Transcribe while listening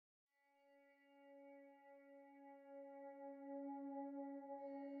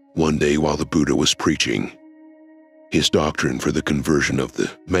One day while the Buddha was preaching his doctrine for the conversion of the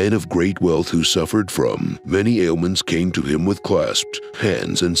man of great wealth who suffered from many ailments came to him with clasped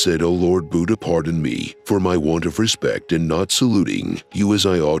hands and said, "O Lord Buddha, pardon me for my want of respect in not saluting you as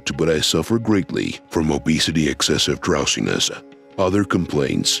I ought to, but I suffer greatly from obesity, excessive drowsiness, other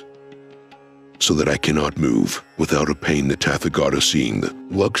complaints, so that I cannot move without a pain." The Tathagata, seeing the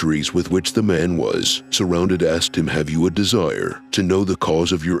luxuries with which the man was surrounded, asked him, "Have you a desire to know the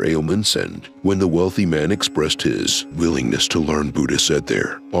cause of your ailments?" And when the wealthy man expressed his willingness to learn, Buddha said,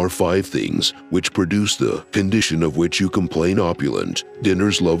 "There are 5 things which produce the condition of which you complain: opulent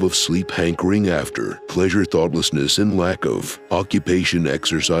dinners, love of sleep, hankering after pleasure, thoughtlessness and lack of occupation.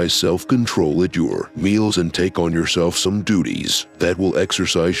 Exercise self-control at your meals and take on yourself some duties that will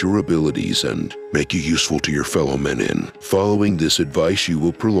exercise your abilities and make you useful to your fellow men. In following this advice, you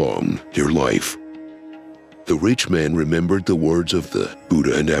will prolong your life." The rich man remembered the words of the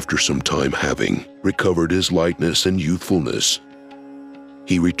Buddha, and after some time, having recovered his lightness and youthfulness,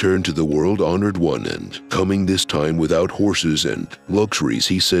 he returned to the world-honored one, and coming this time without horses and luxuries,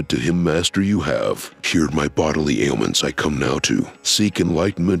 he said to him, "Master, you have cured my bodily ailments. I come now to seek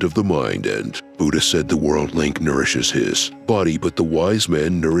enlightenment of the mind." And Buddha said, "The worldling nourishes his body, but the wise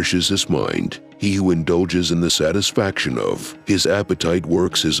man nourishes his mind. He who indulges in the satisfaction of his appetite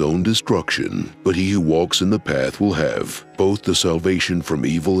works his own destruction, but he who walks in the path will have both the salvation from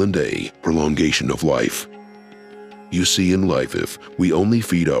evil and a prolongation of life." You see, in life, if we only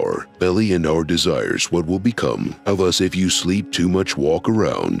feed our belly and our desires, what will become of us? If you sleep too much, walk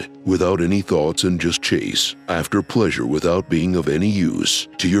around without any thoughts, and just chase after pleasure without being of any use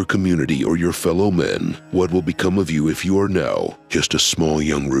to your community or your fellow men, what will become of you if you are now just a small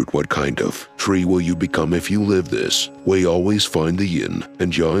young root? What kind of tree will you become if you live this way? Always find the yin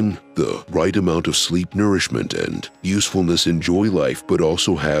and yang, the right amount of sleep, nourishment, and usefulness. Enjoy life, but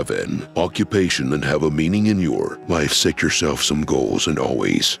also have an occupation and have a meaning in your life. Set yourself some goals and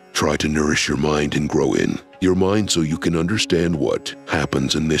always try to nourish your mind and grow in your mind so you can understand what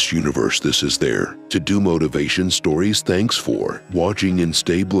happens in this universe. This is there to do motivation stories. Thanks for watching and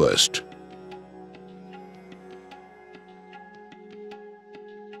stay blessed.